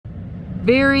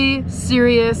very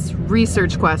serious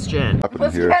research question.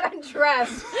 Let's get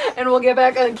undressed and we'll get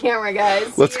back on camera,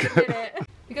 guys. Let's get.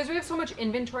 Because we have so much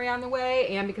inventory on the way,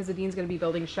 and because Adine's going to be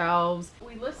building shelves.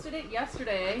 We listed it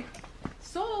yesterday,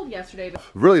 sold yesterday.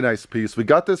 Really nice piece. We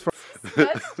got this from.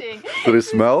 Disgusting. Did it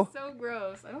smell? So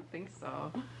gross. I don't think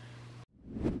so.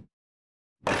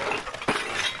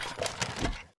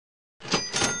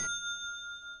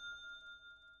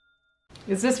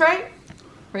 Is this right?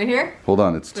 Right here? Hold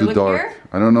on, it's too look dark. here?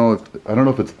 I don't know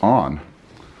if it's on.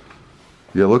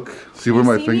 Yeah, look. See where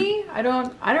my finger. I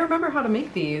don't remember how to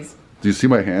make these. Do you see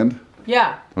my hand?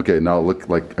 Yeah. Okay, now look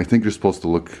like I think you're supposed to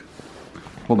look.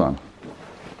 Hold on.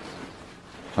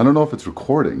 I don't know if it's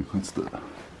recording.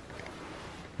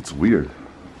 It's weird.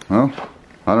 Well,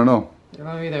 I don't know. I don't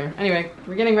know either. Anyway,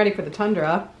 we're getting ready for the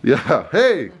tundra. Yeah.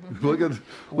 Hey,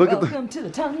 Welcome to the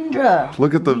tundra.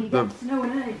 Look at the snow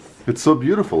and ice. It's so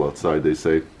beautiful outside, they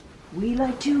say. We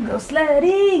like to go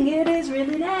sledding. It is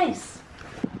really nice.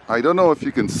 I don't know if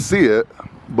you can see it,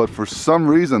 but for some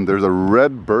reason there's a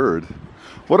red bird.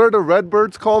 What are the red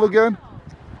birds called again?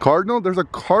 Cardinal? There's a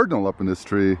cardinal up in this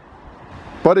tree.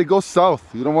 Buddy, go south.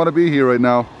 You don't want to be here right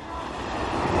now.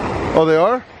 Oh, they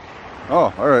are?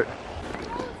 Oh, all right.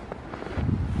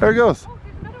 There he goes. Oh,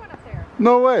 there's another one up there.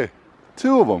 No way.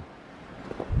 2 of them.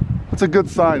 That's a good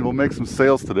sign. We'll make some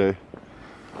sales today.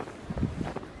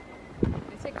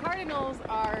 They say cardinals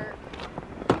are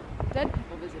dead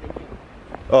people visiting you.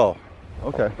 Oh,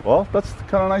 okay. Well, that's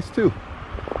kind of nice too.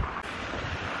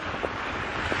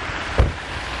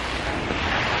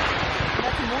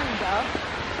 That's a morning dove.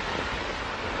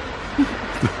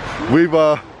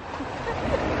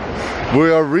 We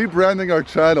are rebranding our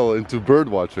channel into bird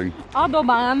watching.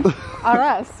 Autobahn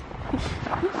RS.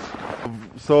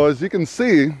 So as you can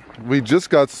see, we just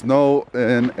got snow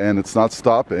in and it's not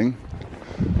stopping,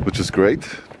 which is great.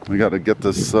 We got to get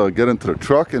this, get into the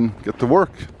truck and get to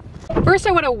work. First,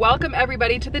 I want to welcome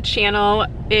everybody to the channel.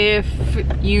 If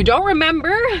you don't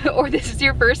remember, or this is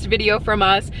your first video from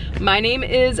us, my name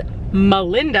is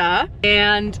Melinda,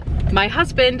 and my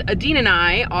husband, Adine, and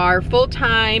I are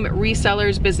full-time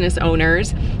resellers, business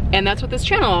owners, and that's what this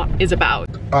channel is about.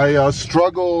 I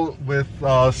struggle with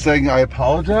saying I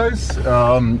apologize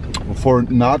for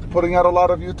not putting out a lot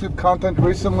of YouTube content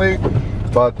recently,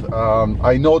 but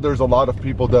I know there's a lot of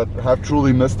people that have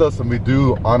truly missed us, and we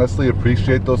do honestly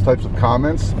appreciate those types of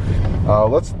comments.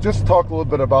 Let's just talk a little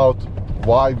bit about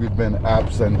why we've been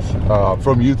absent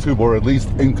from YouTube, or at least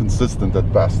inconsistent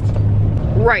at best.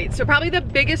 Right, so probably the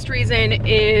biggest reason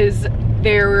is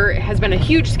there has been a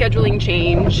huge scheduling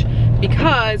change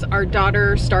because our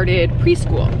daughter started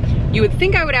preschool. You would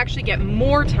think I would actually get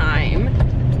more time,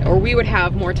 or we would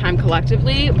have more time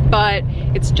collectively, but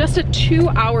it's just a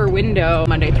 2-hour window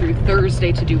Monday through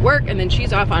Thursday to do work, and then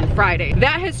she's off on Friday.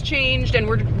 That has changed, and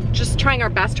we're just trying our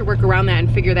best to work around that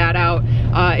and figure that out.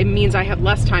 It means I have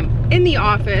less time in the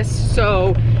office,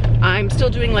 so I'm still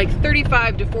doing like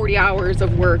 35 to 40 hours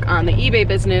of work on the eBay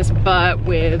business, but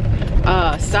with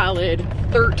a solid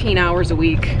 13 hours a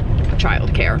week of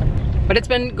childcare. But it's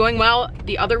been going well.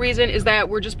 The other reason is that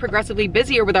we're just progressively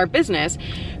busier with our business.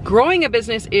 Growing a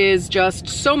business is just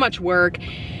so much work,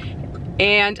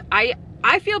 and I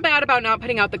feel bad about not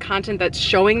putting out the content that's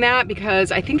showing that,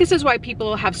 because I think this is why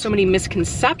people have so many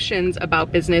misconceptions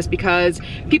about business, because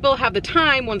people have the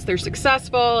time once they're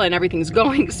successful and everything's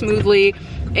going smoothly,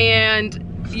 and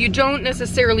you don't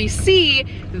necessarily see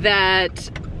that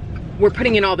we're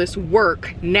putting in all this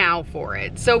work now for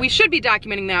it. So we should be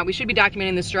documenting that. We should be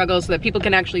documenting the struggles so that people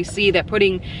can actually see that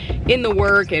putting in the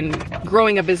work and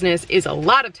growing a business is a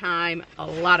lot of time, a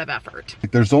lot of effort.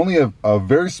 There's only a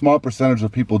very small percentage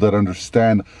of people that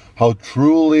understand how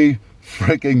truly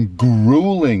freaking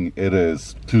grueling it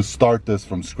is to start this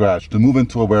from scratch, to move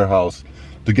into a warehouse,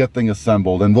 to get things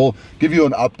assembled. And we'll give you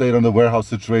an update on the warehouse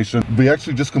situation. We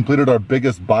actually just completed our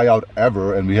biggest buyout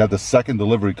ever, and we have the second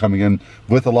delivery coming in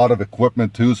with a lot of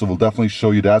equipment too, so we'll definitely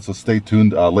show you that, so stay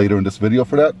tuned later in this video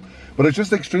for that. But it's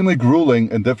just extremely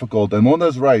grueling and difficult, and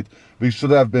Mona's right, we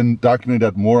should have been documenting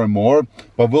that more and more,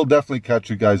 but we'll definitely catch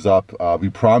you guys up, we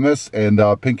promise. And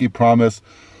Pinky promise,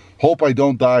 hope I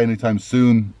don't die anytime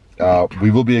soon. We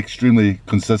will be extremely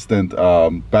consistent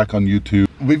back on YouTube.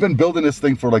 We've been building this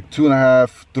thing for like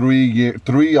 2.5, 3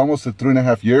 years, almost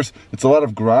 3.5 years. It's a lot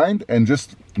of grind and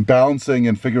just balancing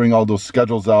and figuring all those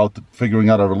schedules out, figuring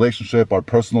out our relationship, our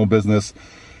personal business.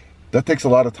 That takes a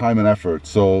lot of time and effort.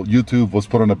 So YouTube was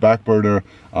put on the back burner.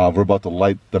 We're about to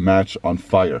light the match on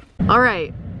fire. All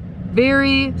right,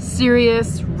 very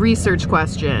serious research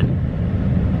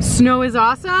question. Snow is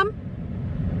awesome?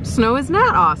 Snow is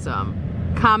not awesome.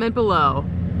 Comment below.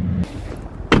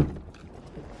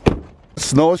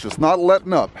 Snow is just not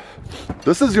letting up.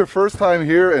 This is your first time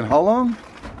here in how long?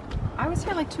 I was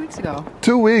here like 2 weeks ago.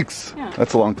 2 weeks? Yeah.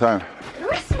 That's a long time. It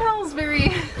always smells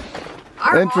very...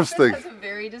 Our interesting. office has a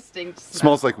very distinct smell.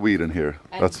 Smells like weed in here.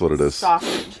 And that's what it is.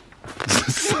 Sausage.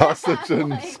 Sausage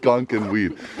and skunk and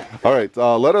weed. All right,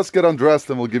 let us get undressed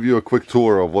and we'll give you a quick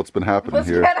tour of what's been happening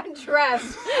here. Let's get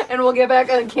undressed and we'll get back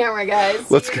on camera,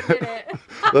 guys. Let's get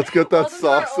that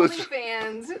sausage.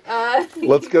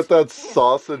 Let's get that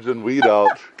sausage and weed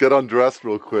out. Get undressed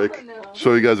real quick. Oh, no.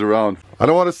 Show you guys around. I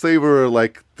don't want to say we're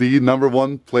like the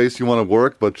 #1 place you want to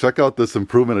work, but check out this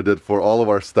improvement I did for all of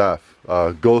our staff.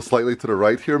 Go slightly to the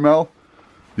right here, Mel.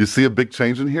 You see a big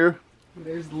change in here?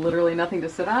 There's literally nothing to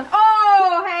sit on.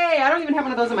 Oh, hey, I don't even have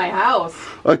one of those in my house.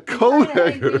 A coat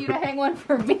hanger. For you to hang one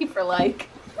for me for like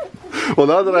well,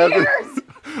 now that years.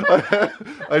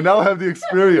 I now have the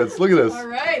experience. Look at this. All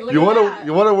right, look you at want that. to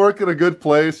you want to work in a good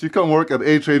place? You come work at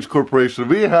HH Corporation.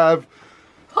 We have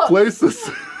places.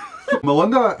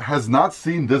 Melinda has not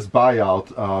seen this buyout.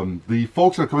 The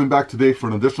folks are coming back today for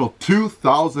an additional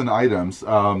 2,000 items.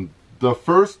 The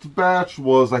first batch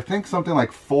was, I think, something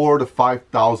like 4,000 to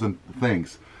 5,000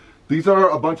 things. These are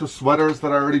a bunch of sweaters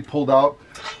that I already pulled out.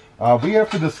 We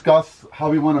have to discuss how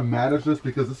we want to manage this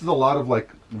because this is a lot of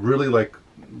really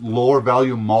lower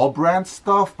value mall brand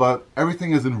stuff, but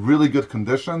everything is in really good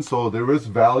condition, so there is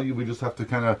value. We just have to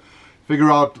kind of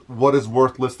figure out what is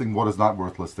worth listing, what is not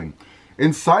worth listing.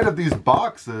 Inside of these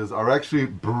boxes are actually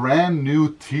brand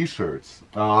new t-shirts,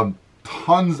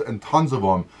 tons and tons of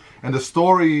them. And the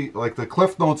story, like the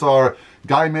cliff notes are,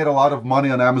 guy made a lot of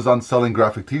money on Amazon selling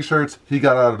graphic t-shirts. He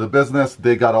got out of the business.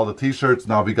 They got all the t-shirts.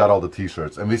 Now we got all the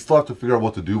t-shirts. And we still have to figure out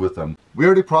what to do with them. We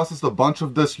already processed a bunch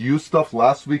of this used stuff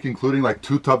last week, including like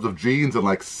 2 tubs of jeans and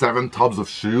like 7 tubs of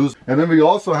shoes. And then we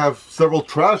also have several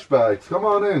trash bags, come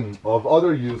on in, of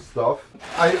other used stuff.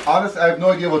 I honestly, I have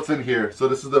no idea what's in here. So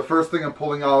this is the first thing I'm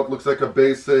pulling out. Looks like a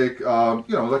basic, you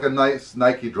know, like a nice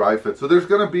Nike dry fit. So there's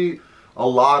going to be a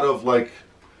lot of like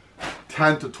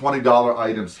 $10 to $20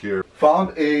 items here.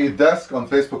 Found a desk on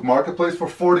Facebook Marketplace for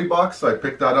 40 bucks. I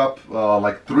picked that up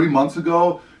like 3 months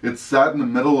ago. It sat in the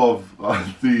middle of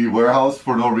the warehouse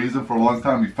for no reason for a long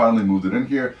time. We finally moved it in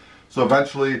here. So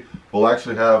eventually we'll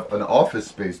actually have an office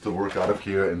space to work out of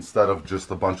here instead of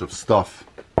just a bunch of stuff.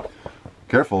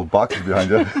 Careful, boxes behind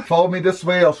you. Follow me this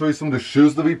way, I'll show you some of the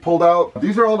shoes that we pulled out.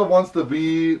 These are all the ones that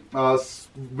we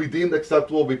deemed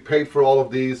acceptable. We paid for all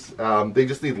of these. They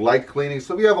just need light cleaning.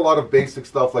 So we have a lot of basic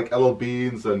stuff like LL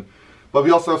Beans, but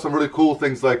we also have some really cool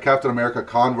things like Captain America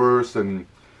Converse and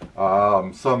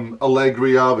some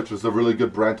Allegria, which is a really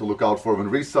good brand to look out for when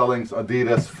reselling,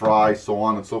 Adidas, Fry, so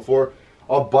on and so forth.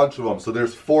 A bunch of them. So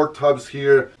there's 4 tubs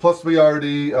here. Plus we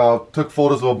already took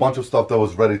photos of a bunch of stuff that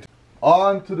was ready to.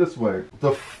 On to this way.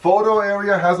 The photo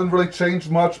area hasn't really changed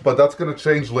much, but that's going to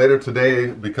change later today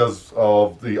because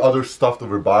of the other stuff that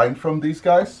we're buying from these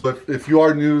guys. But if you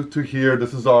are new to here,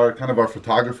 this is our kind of our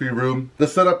photography room. The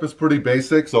setup is pretty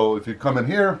basic, so if you come in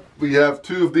here, we have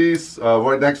 2 of these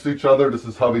right next to each other. This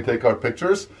is how we take our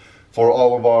pictures for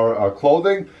all of our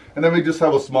clothing. And then we just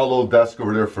have a small little desk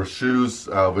over there for shoes,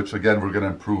 which again, we're going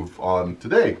to improve on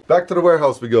today. Back to the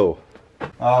warehouse we go.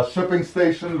 Shipping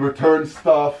station, return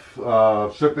stuff,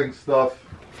 shipping stuff.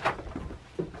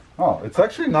 Oh, it's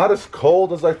actually not as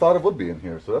cold as I thought it would be in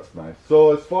here, so that's nice.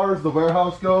 So as far as the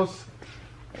warehouse goes,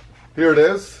 here it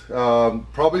is.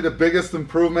 Probably the biggest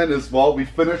improvement is, well, we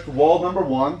finished wall number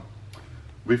 1.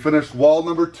 We finished wall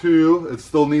number 2. It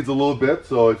still needs a little bit,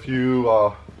 so if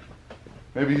you,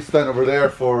 maybe you stand over there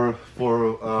for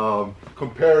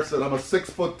comparison. I'm a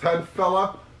 6'10"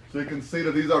 fella. So you can see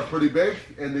that these are pretty big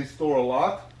and they store a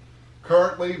lot.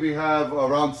 Currently we have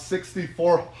around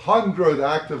 6,400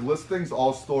 active listings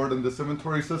all stored in this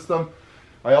inventory system.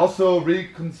 I also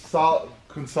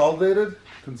consolidated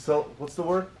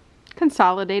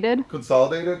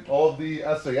all of the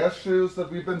SAS shoes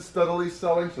that we've been steadily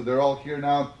selling. So they're all here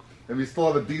now. And we still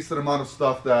have a decent amount of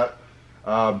stuff that,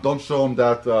 don't show them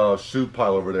that shoe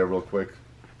pile over there real quick.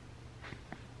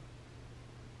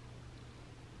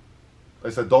 I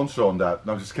said, don't show them that.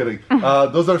 No, I'm just kidding.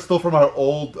 Those are still from our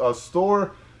old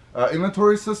store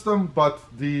inventory system, but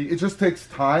it just takes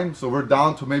time. So we're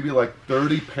down to maybe like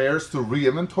 30 pairs to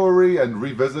re-inventory and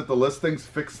revisit the listings,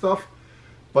 fix stuff.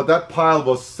 But that pile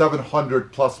was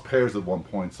 700 plus pairs at one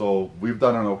point. So we've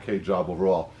done an okay job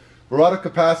overall. We're out of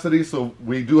capacity, so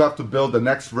we do have to build the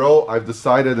next row. I've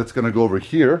decided it's going to go over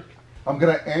here. I'm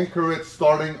going to anchor it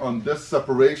starting on this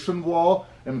separation wall,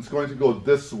 and it's going to go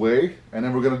this way, and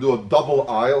then we're going to do a double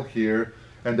aisle here,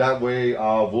 and that way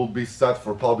we'll be set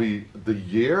for probably the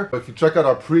year. If you check out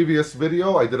our previous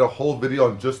video, I did a whole video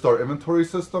on just our inventory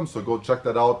system, so go check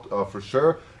that out for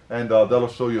sure, and that'll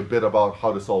show you a bit about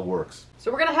how this all works.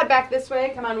 So we're gonna head back this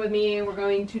way. Come on with me. We're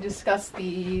going to discuss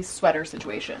the sweater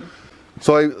situation.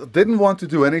 So I didn't want to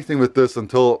do anything with this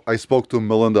until I spoke to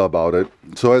Melinda about it.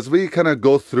 So as we kind of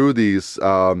go through these,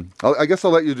 I guess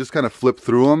I'll let you just kind of flip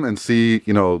through them and see,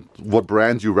 you know, what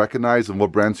brands you recognize and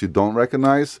what brands you don't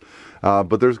recognize.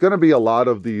 But there's going to be a lot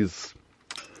of these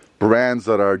brands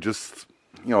that are just,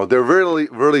 you know, they're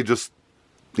really just,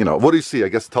 you know, what do you see? I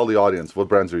guess tell the audience, what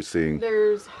brands are you seeing?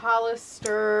 There's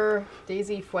Hollister,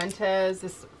 Daisy Fuentes.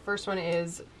 This first one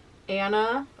is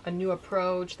Anna, A New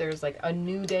Approach. There's like A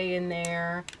New Day in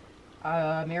there,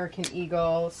 American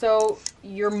Eagle. So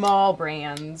your mall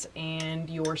brands and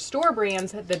your store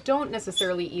brands that don't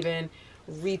necessarily even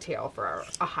retail for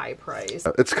a high price.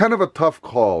 It's kind of a tough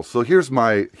call. So here's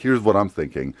what I'm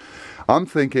thinking. I'm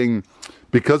thinking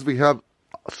because we have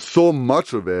so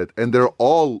much of it and they're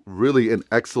all really in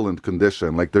excellent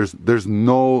condition. Like there's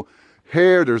no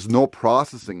hair, there's no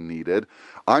processing needed.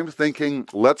 I'm thinking,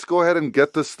 let's go ahead and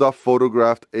get this stuff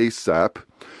photographed ASAP.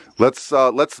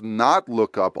 Let's not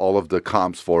look up all of the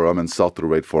comps for them and sell-through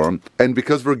rate for them. And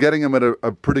because we're getting them at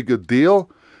a pretty good deal,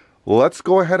 let's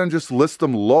go ahead and just list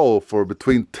them low for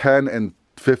between 10 and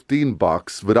 15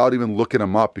 bucks without even looking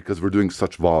them up because we're doing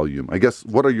such volume. I guess,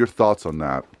 what are your thoughts on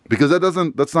that? Because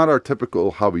that's not our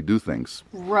typical how we do things.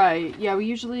 Right. Yeah, we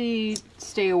usually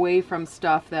stay away from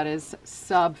stuff that is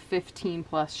sub 15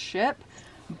 plus ship,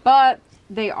 but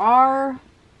they're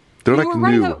like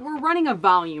new. We're running a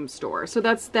volume store, so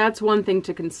that's one thing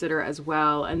to consider as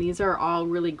well. And these are all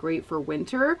really great for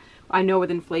winter. I know with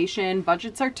inflation,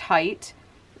 budgets are tight.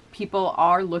 People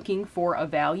are looking for a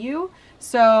value.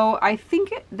 So I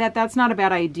think that that's not a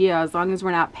bad idea as long as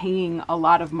we're not paying a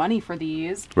lot of money for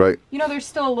these. Right. You know, there's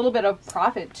still a little bit of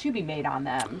profit to be made on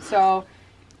them. So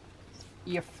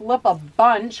you flip a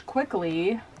bunch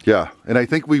quickly. Yeah, and I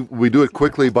think we do it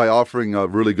quickly by offering a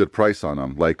really good price on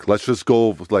them. Like, let's just go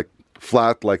with like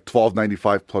flat, like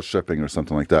 $12.95 plus shipping or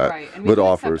something like that. Right, and we with can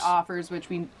offers. accept offers,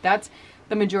 that's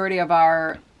the majority of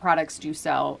our products do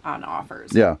sell on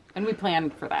offers. Yeah, and we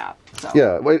plan for that. So.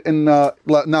 Yeah, wait, and now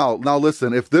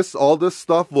listen. If all this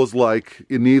stuff was like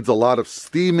it needs a lot of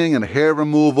steaming and hair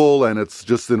removal, and it's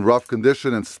just in rough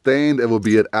condition and stained, it would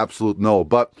be an absolute no.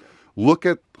 But look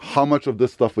at how much of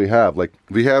this stuff we have. Like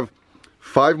we have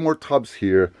 5 more tubs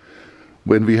here,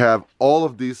 when we have all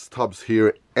of these tubs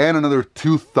here and another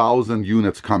 2,000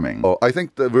 units coming. Oh, I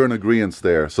think that we're in agreement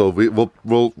there. So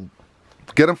we'll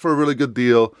get them for a really good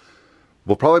deal.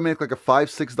 We'll probably make like a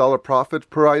 $5-6 profit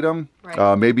per item.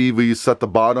 Right. Maybe we set the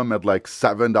bottom at like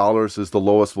 $7 is the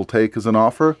lowest we'll take as an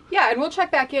offer. Yeah, and we'll check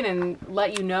back in and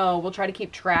let you know. We'll try to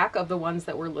keep track of the ones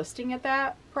that we're listing at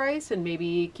that price and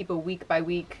maybe keep a week by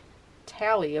week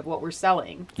tally of what we're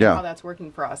selling. Yeah. How that's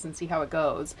working for us and see how it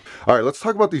goes. All right, let's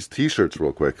talk about these t-shirts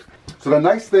real quick. So the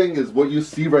nice thing is what you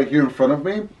see right here in front of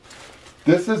me.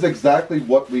 This is exactly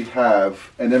what we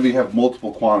have, and then we have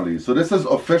multiple quantities. So this is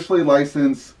officially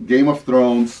licensed Game of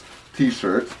Thrones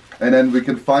t-shirt, and then we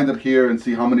can find it here and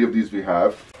see how many of these we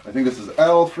have. I think this is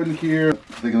Elf in here.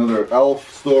 I think another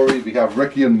Elf story. We have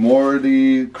Ricky and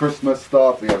Morty, Christmas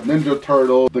stuff. We have Ninja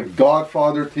Turtle, the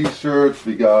Godfather t-shirts.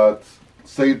 We got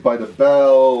Saved by the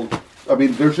Bell. I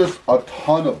mean, there's just a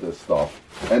ton of this stuff,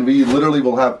 and we literally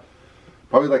will have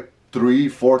probably like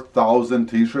 3,000-4,000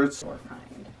 t-shirts.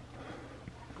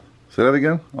 Say that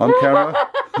again on camera.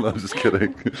 No, I'm just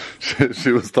kidding.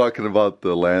 She was talking about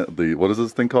the what is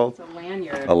this thing called? It's a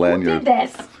lanyard. A lanyard. Who did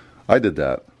this? I did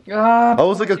that. I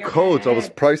was like a coach. I was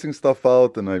pricing stuff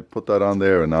out and I put that on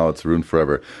there, and now it's ruined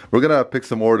forever. We're gonna pick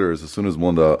some orders as soon as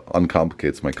Melinda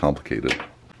uncomplicates my complicated.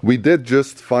 We did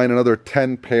just find another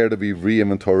 10 pair to be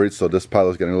re-inventoried, so this pile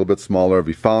is getting a little bit smaller.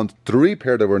 We found 3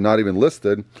 pair that were not even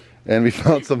listed, and we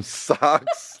found some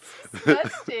socks.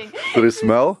 Disgusting. Do they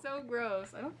smell? So gross.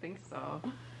 I don't think so.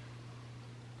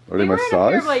 Are they my size? They were in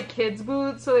a pair of like kids'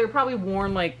 boots, so they were probably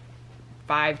worn like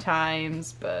 5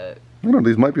 times, but I don't know,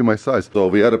 these might be my size. So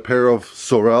we had a pair of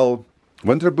Sorel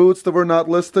winter boots that were not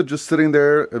listed, just sitting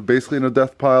there basically in a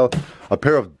death pile. A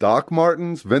pair of Doc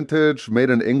Martens, vintage, made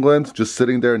in England, just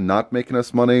sitting there not making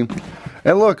us money.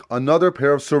 And look, another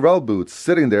pair of Sorel boots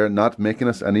sitting there not making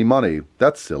us any money.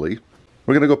 That's silly.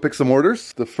 We're gonna go pick some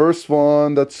orders. The first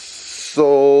one that's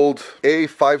sold,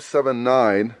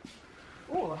 A579.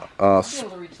 Ooh, I'll be able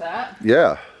to reach that.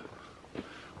 Yeah.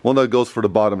 One that goes for the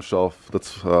bottom shelf.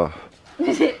 That's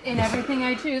in everything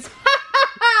I choose.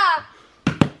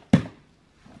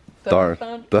 Darn.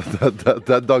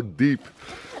 That dug deep.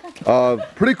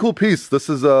 Pretty cool piece. This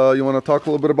is, you want to talk a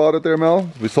little bit about it there, Mel?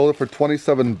 We sold it for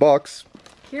 27 bucks.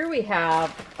 Here we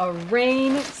have a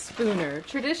rain spooner,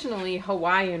 traditionally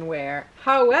Hawaiian wear.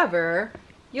 However,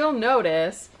 you'll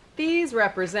notice these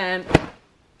represent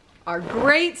our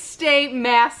great state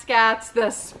mascots,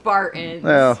 the Spartans.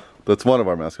 Yeah, that's one of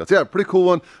our mascots. Yeah, pretty cool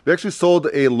one. We actually sold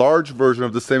a large version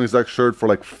of the same exact shirt for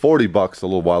like 40 bucks a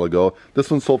little while ago. This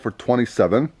one sold for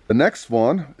 27. The next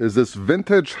one is this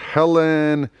vintage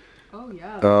Helen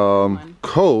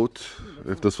coat,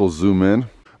 if this will zoom in.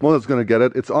 Mona's gonna get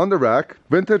it. It's on the rack.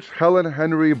 Vintage Helen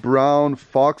Henry Brown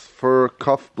fox fur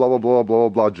cuff blah blah blah blah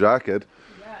blah jacket.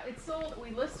 Yeah, it sold. We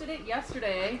listed it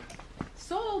yesterday.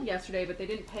 Sold yesterday, but they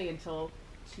didn't pay until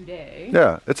today.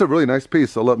 Yeah, it's a really nice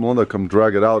piece. I'll let Melinda come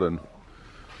drag it out and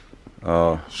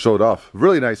show it off.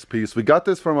 Really nice piece. We got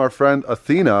this from our friend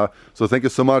Athena, so thank you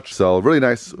so much. So really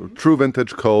nice, true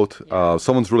vintage coat.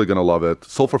 Someone's really gonna love it.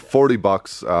 Sold for 40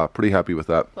 bucks. Pretty happy with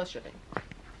that. Plus shipping. I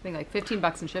think like 15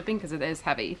 bucks in shipping because it is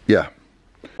heavy. Yeah.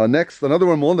 Next, another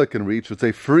one Melinda can reach. It's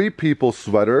a Free People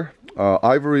sweater.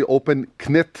 Ivory open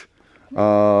knit.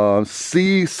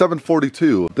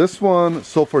 C742. This one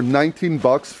sold for 19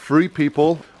 bucks. Free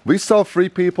People. We sell Free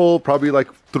People probably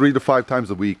like 3 to 5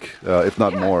 times a week, if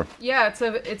not more. Yeah,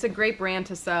 it's a great brand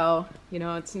to sell. You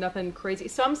know, it's nothing crazy.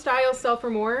 Some styles sell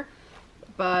for more,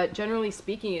 but generally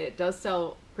speaking, it does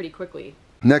sell pretty quickly.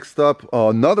 Next up,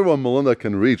 another one Melinda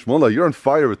can reach. Melinda, you're on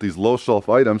fire with these low shelf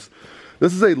items.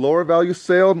 This is a lower value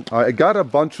sale. I got a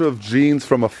bunch of jeans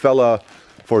from a fella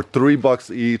for 3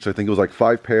 bucks each. I think it was like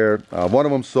 5 pair. One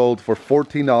of them sold for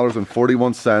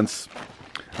 $14.41.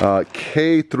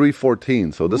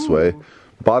 K314. So this way,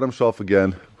 bottom shelf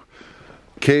again.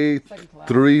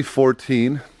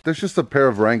 K314. There's just a pair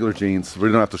of Wrangler jeans. We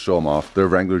don't have to show them off. They're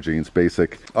Wrangler jeans,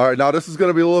 basic. All right, now this is going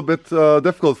to be a little bit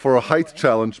difficult for a height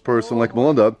challenge person like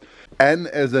Melinda. N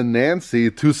as in Nancy,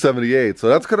 278. So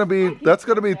that's gonna be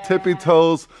tippy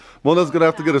toes. Melinda's gonna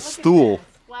have to get a stool.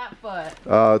 Flat foot.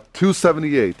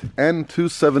 278. N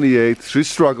 278. She's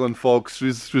struggling, folks.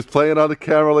 She's playing on the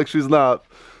camera like she's not.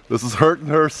 This is hurting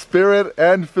her spirit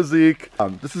and physique.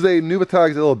 This is a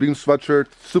Nubatag little beam sweatshirt,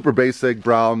 super basic,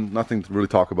 brown, nothing to really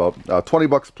talk about. 20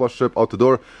 bucks plus ship out the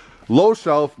door. Low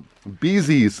shelf,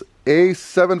 Beezy's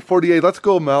A748. Let's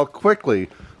go, Mel, quickly.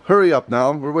 Hurry up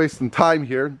now, we're wasting time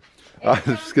here.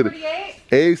 Just kidding.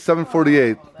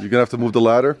 A748. You're gonna have to move the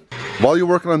ladder. While you're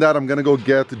working on that, I'm gonna go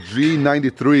get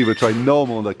G93, which I know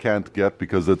Melinda can't get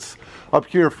because it's up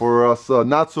here for us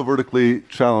not so vertically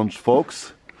challenged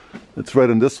folks. It's right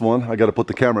in this one. I gotta put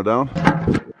the camera down.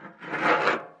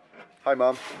 Hi,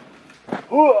 Mom.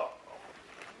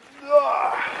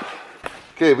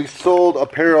 Okay, we sold a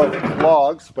pair of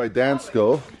clogs by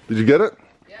Dansko. Did you get it?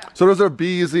 Yeah. So those are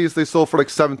Beezy's. They sold for like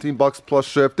 17 bucks plus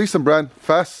ship. Decent brand.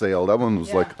 Fast sale. That one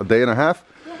was like a day and a half.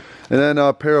 Yeah. And then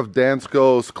a pair of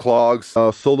Dansko's clogs.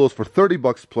 Sold those for 30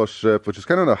 bucks plus ship, which is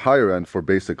kind of the higher end for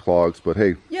basic clogs, but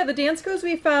hey. Yeah, the Dansko's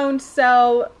we found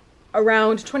sell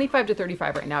around 25 to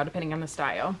 35 right now, depending on the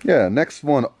style. Yeah, next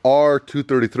one,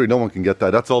 R233. No one can get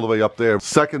that. That's all the way up there.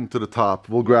 Second to the top.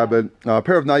 We'll grab it. A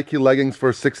pair of Nike leggings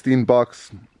for 16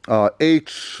 bucks.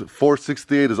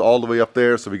 H468 is all the way up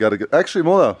there, so we got to get... Actually,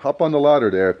 Mona, hop on the ladder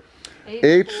there.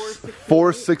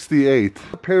 H468.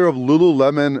 A pair of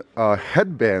Lululemon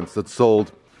headbands that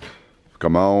sold...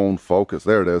 Come on, focus.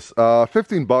 There it is.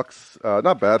 15 bucks.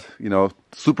 Not bad. You know,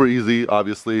 super easy,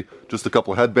 obviously. Just a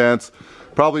couple of headbands.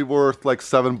 Probably worth like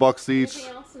 7 bucks each.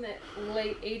 Anything else in the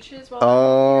late H's?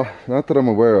 Not that I'm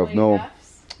aware of. No.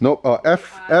 F's? Nope.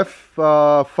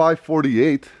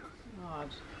 F548. Oh,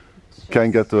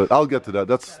 can't get to it. I'll get to that.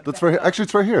 That's right here. Actually,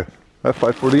 it's right here.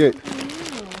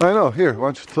 F548. I know. Here,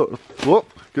 why don't you... Whoop.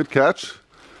 Good catch.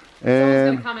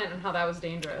 And gonna comment on how that was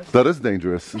dangerous. That is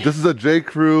dangerous. This is a J.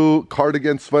 Crew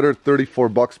cardigan sweater, 34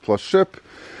 bucks plus ship.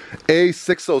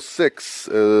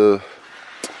 A606,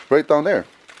 right down there.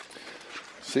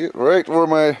 See it right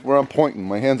where I'm pointing.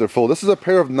 My hands are full. This is a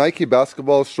pair of Nike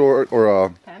basketball short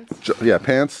or pants. Yeah,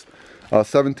 pants.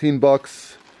 17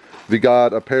 bucks. We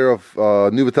got a pair of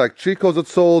Nubatag Chicos that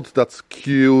sold. That's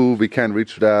Q. We can't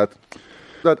reach that.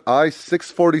 That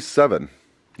I647.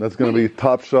 That's going to be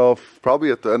top shelf, probably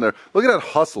at the end there. Look at that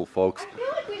hustle, folks. I feel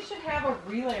like we should have a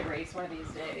relay race one of these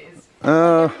days.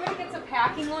 Everybody gets a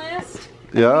packing list.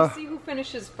 Yeah. And we see who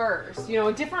finishes first. You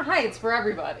know, different heights for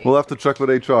everybody. We'll have to check with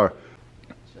HR.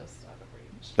 Just out of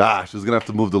reach. She's going to have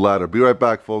to move the ladder. Be right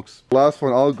back, folks. Last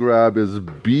one I'll grab is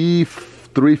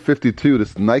B352,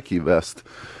 this Nike vest.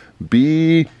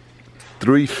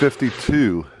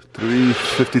 B352.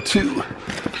 352.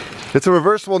 It's a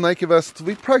reversible Nike vest.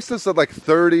 We priced this at like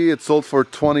 30. It sold for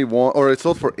 21, or it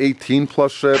sold for 18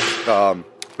 plus ship.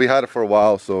 We We had it for a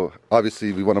while, so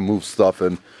obviously we want to move stuff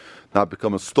and not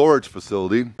become a storage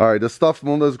facility. All right, the stuff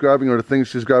Melinda's grabbing, or the things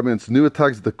she's grabbing, it's new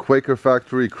attacks at the Quaker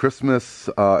Factory Christmas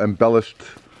embellished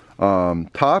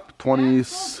top 20s.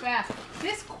 So fast.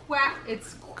 This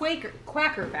it's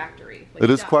Quaker Factory. Like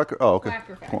it is Quaker. Oh, okay.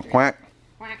 Quaker Factory.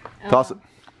 Quack. Toss it.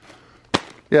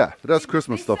 Yeah, it has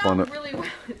Christmas stuff on it. Really,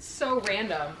 it's so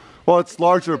random. Well, it's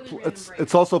larger. Really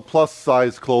It's also plus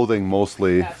size clothing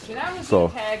mostly. Yes, so that was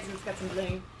tags and it's got some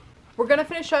bling. We're gonna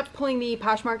finish up pulling the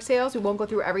Poshmark sales. We won't go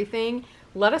through everything.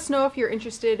 Let us know if you're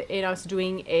interested in us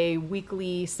doing a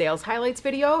weekly sales highlights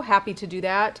video. Happy to do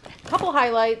that. A couple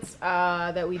highlights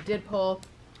that we did pull.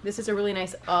 This is a really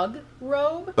nice UGG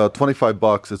robe. 25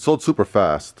 bucks. It sold super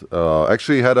fast.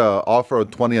 Actually had an offer of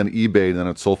 20 on eBay, and then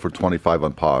it sold for 25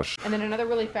 on Posh. And then another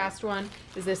really fast one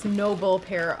is this Noble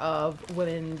pair of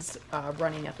women's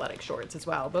running athletic shorts as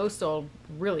well. Those sold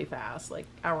really fast, like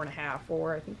hour and a half,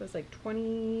 or I think it was like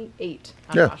 28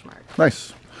 on Poshmark.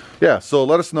 Nice. Yeah, so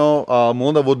let us know.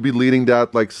 Melinda would be leading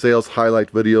that like sales highlight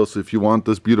video. So if you want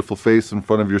this beautiful face in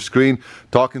front of your screen,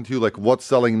 talking to you like what's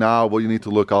selling now, what you need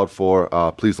to look out for,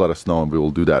 please let us know and we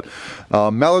will do that.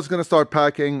 Mel is going to start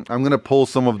packing. I'm going to pull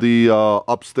some of the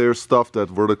upstairs stuff that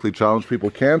vertically challenged people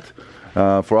can't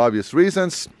for obvious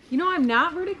reasons. You know, I'm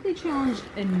not vertically challenged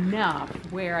enough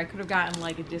where I could have gotten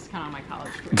like a discount on my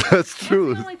college trip. That's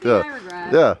true. That's the only thing I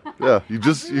regret. Yeah. You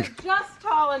just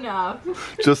tall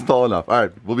enough. Just tall enough. All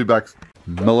right, we'll be back.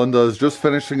 Melinda is just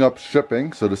finishing up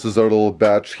shipping, so this is our little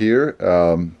batch here.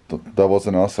 That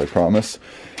wasn't us, I promise.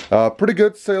 Pretty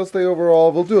good sales day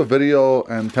overall. We'll do a video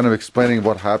and kind of explaining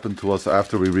what happened to us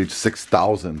after we reached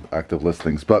 6,000 active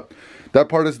listings. But that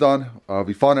part is done.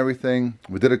 We found everything.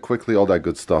 We did it quickly, all that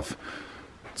good stuff.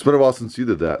 It's been a while since you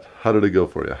did that. How did it go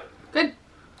for you? Good.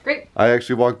 Great. I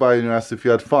actually walked by and you asked if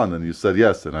you had fun, and you said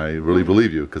yes, and I really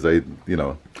believe you, because you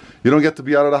don't get to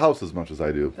be out of the house as much as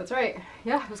I do. That's right.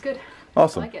 Yeah, it was good.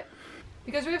 Awesome. I like it.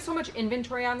 Because we have so much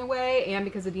inventory on the way, and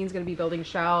because the Dean's going to be building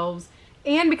shelves,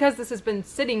 and because this has been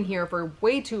sitting here for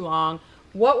way too long,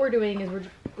 what we're doing is we're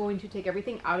going to take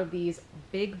everything out of these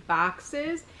big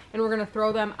boxes, and we're going to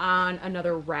throw them on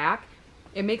another rack.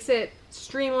 It makes it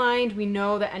streamlined. We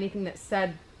know that anything that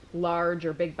said large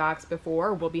or big box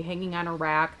before will be hanging on a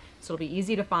rack, so it'll be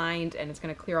easy to find, and it's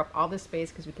going to clear up all this space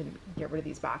because we can get rid of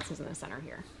these boxes in the center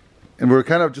here. And we're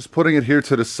kind of just putting it here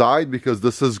to the side because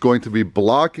this is going to be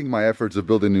blocking my efforts of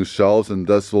building new shelves, and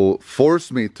this will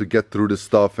force me to get through this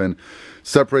stuff and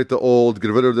separate the old,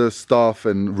 get rid of this stuff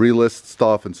and relist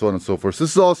stuff and so on and so forth. So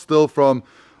this is all still from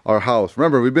our house.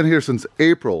 Remember, we've been here since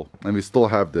April and we still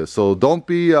have this. So don't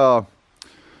be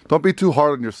too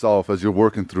hard on yourself as you're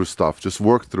working through stuff. Just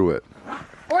work through it.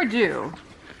 Or do.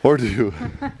 Or do.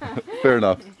 Fair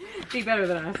enough. Be better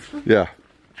than us. Yeah.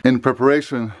 In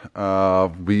preparation,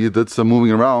 we did some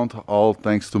moving around, all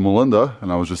thanks to Melinda,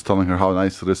 and I was just telling her how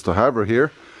nice it is to have her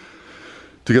here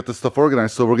to get this stuff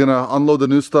organized. So we're gonna unload the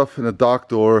new stuff in the dock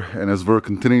door, and as we're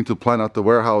continuing to plan out the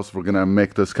warehouse, we're gonna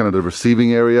make this kind of the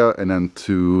receiving area, and then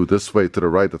to this way to the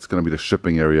right, that's gonna be the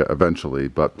shipping area eventually.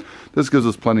 But this gives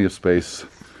us plenty of space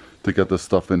to get this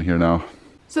stuff in here now.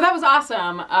 So that was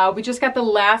awesome. We just got the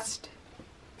last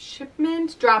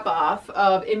shipment drop off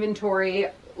of inventory.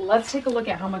 Let's take a look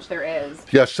at how much there is.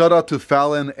 Yeah, shout out to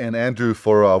Fallon and Andrew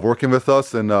for working with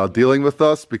us and dealing with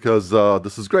us, because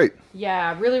this is great.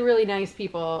 Yeah, really, really nice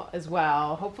people as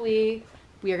well. Hopefully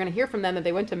we are going to hear from them that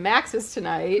they went to Max's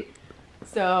tonight,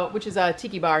 which is a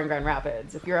tiki bar in Grand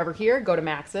Rapids. If you're ever here, go to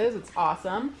Max's. It's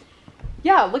awesome.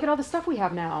 Yeah, look at all the stuff we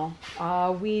have now.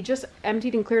 We just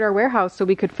emptied and cleared our warehouse so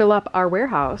we could fill up our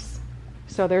warehouse.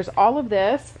 So there's all of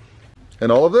this.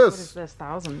 And all of this. What is this?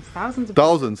 Thousands of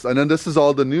thousands. And then this is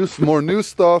all the more new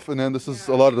stuff, and then this is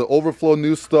a lot of the overflow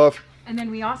new stuff. And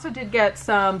then we also did get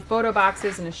some photo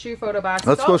boxes and a shoe photo box.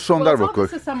 Let's go show them that real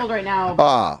quick. It's assembled right now.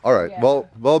 Ah, all right. Yeah. Well,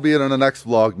 we'll be in the next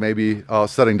vlog, maybe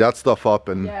setting that stuff up.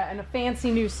 And yeah, and a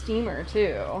fancy new steamer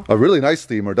too. A really nice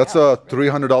steamer. That's a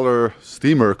 $300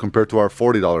 steamer compared to our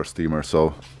 $40 steamer.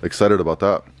 So excited about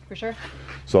that. For sure.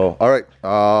 So, all right,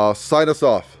 sign us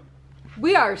off.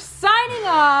 We are signing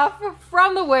off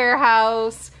from the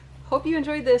warehouse. Hope you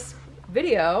enjoyed this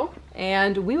video,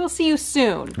 and we will see you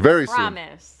soon. Very soon.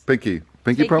 Promise. Pinky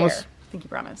Take promise? care. Pinky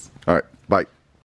promise. All right, bye.